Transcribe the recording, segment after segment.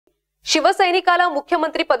शिवसैनिकाला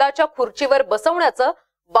मुख्यमंत्री पदाच्या खुर्चीवर बसवण्याचं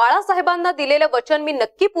बाळासाहेबांना दिलेलं वचन मी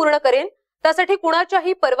नक्की पूर्ण करेन। त्यासाठी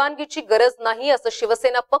कुणाच्याही परवानगीची गरज नाही असं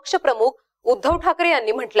शिवसेना पक्षप्रमुख उद्धव ठाकरे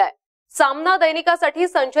यांनी म्हटलंय। सामना दैनिकासाठी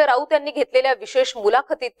संजय राऊत यांनी घेतलेल्या विशेष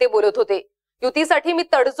मुलाखतीत ते बोलत होते। युतीसाठी मी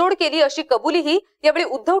तडजोड केली अशी कबुलीही यावेळी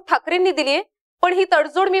उद्धव ठाकरेंनी दिलीये, पण ही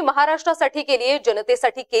तडजोड मी महाराष्ट्रासाठी केलीये,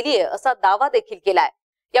 जनतेसाठी केलीये असा दावा देखील केलाय।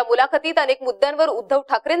 या मुलाखतीत अनेक मुद्द्यांवर उद्धव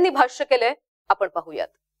ठाकरेंनी भाष्य केलंय, आपण पाहूयात।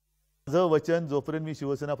 माझं वचन जोपर्यंत मी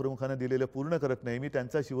शिवसेना प्रमुखांना दिलेलं पूर्ण करत नाही, मी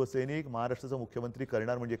त्यांचा शिवसैनिक महाराष्ट्राचा मुख्यमंत्री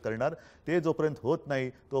करणार म्हणजे करणार, ते जोपर्यंत होत नाही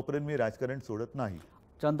तोपर्यंत मी राजकारण सोडत नाही।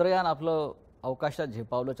 चंद्रयान आपलं अवकाशात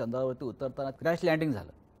झेपावलं, चंद्रावरती उतरताना क्रॅश लँडिंग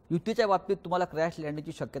झालं। युतीच्या बाबतीत तुम्हाला क्रॅश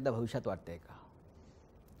लँडिंगची शक्यता भविष्यात वाटते का?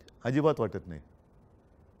 अजिबात वाटत नाही,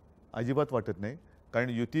 अजिबात वाटत नाही। कारण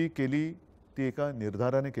युती केली ती एका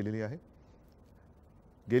निर्धाराने केलेली आहे।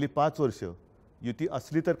 गेली 5 वर्ष युती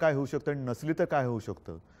असली तर काय होऊ शकतं आणि नसली तर काय होऊ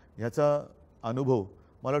शकतं याचा अनुभव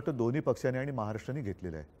मला वाटतं दोन्ही पक्षांनी आणि महाराष्ट्राने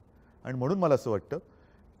घेतलेला आहे। आणि म्हणून मला असं वाटतं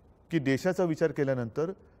की देशाचा विचार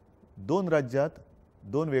केल्यानंतर 2 राज्यात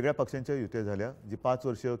 2 वेगळ्या पक्षांच्या युत्या झाल्या, जी 5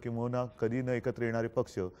 वर्ष किंवा कधी न एकत्र येणारे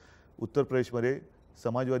पक्ष। उत्तर प्रदेशमध्ये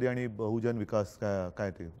समाजवादी आणि बहुजन विकास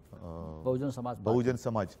काय ते बहुजन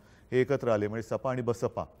समाज हे एकत्र आले, म्हणजे सपा आणि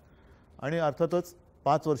बसपा। आणि अर्थातच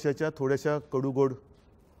 5 वर्षाच्या थोड्याशा कडूगोड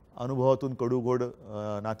अनुभवातून कडूगोड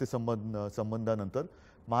संबंधानंतर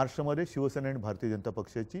महाराष्ट्रामध्ये शिवसेना आणि भारतीय जनता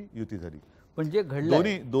पक्षाची युती झाली। पण जे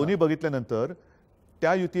घडलं दोन्ही बघितल्यानंतर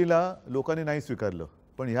त्या युतीला लोकांनी नाही स्वीकारलं,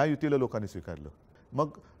 पण ह्या युतीला लोकांनी स्वीकारलं।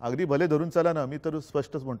 मग अगदी भले धरून चला ना, मी तर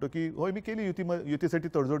स्पष्टच म्हणतो की होय, मी केली युतीसाठी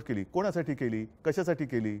तडजोड केली। कोणासाठी केली, कशासाठी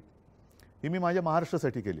केली? ही मी माझ्या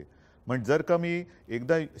महाराष्ट्रासाठी केली। म्हणजे जर का मी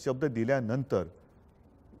एकदा शब्द दिल्यानंतर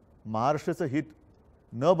महाराष्ट्राचं हित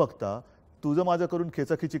न बघता तुझं माझं करून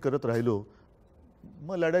खेचाखिची करत राहिलो,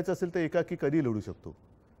 मग लढायचं असेल तर एकाकी कधी लढू शकतो,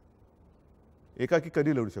 एकाकी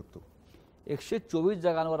कधी लढू शकतो। 124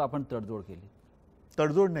 जागांवर आपण तडजोड केली?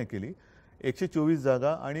 तडजोड नाही केली, 124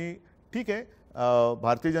 जागा। आणि ठीक आहे,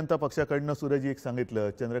 भारतीय जनता पक्षाकडनं सूरजी एक सांगितलं,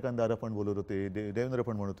 चंद्रकांत दादा पण बोलत होते, देवेंद्र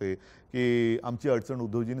पण म्हणत होते की आमची अडचण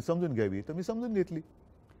उद्धवजींनी समजून घ्यावी, तर मी समजून घेतली।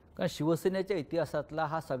 कारण शिवसेनेच्या इतिहासातला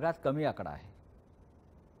हा सगळ्यात कमी आकडा आहे।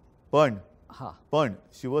 पण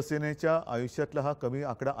शिवसेनेच्या आयुष्यातला हा कमी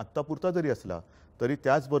आकडा आत्तापुरता जरी असला तरी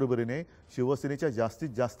त्याचबरोबरीने शिवसेनेच्या जास्तीत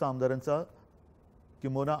जास्त आमदारांचा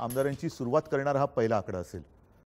किंवा आमदारांची सुरुवात करणारा हा पहिला आकडा असेल।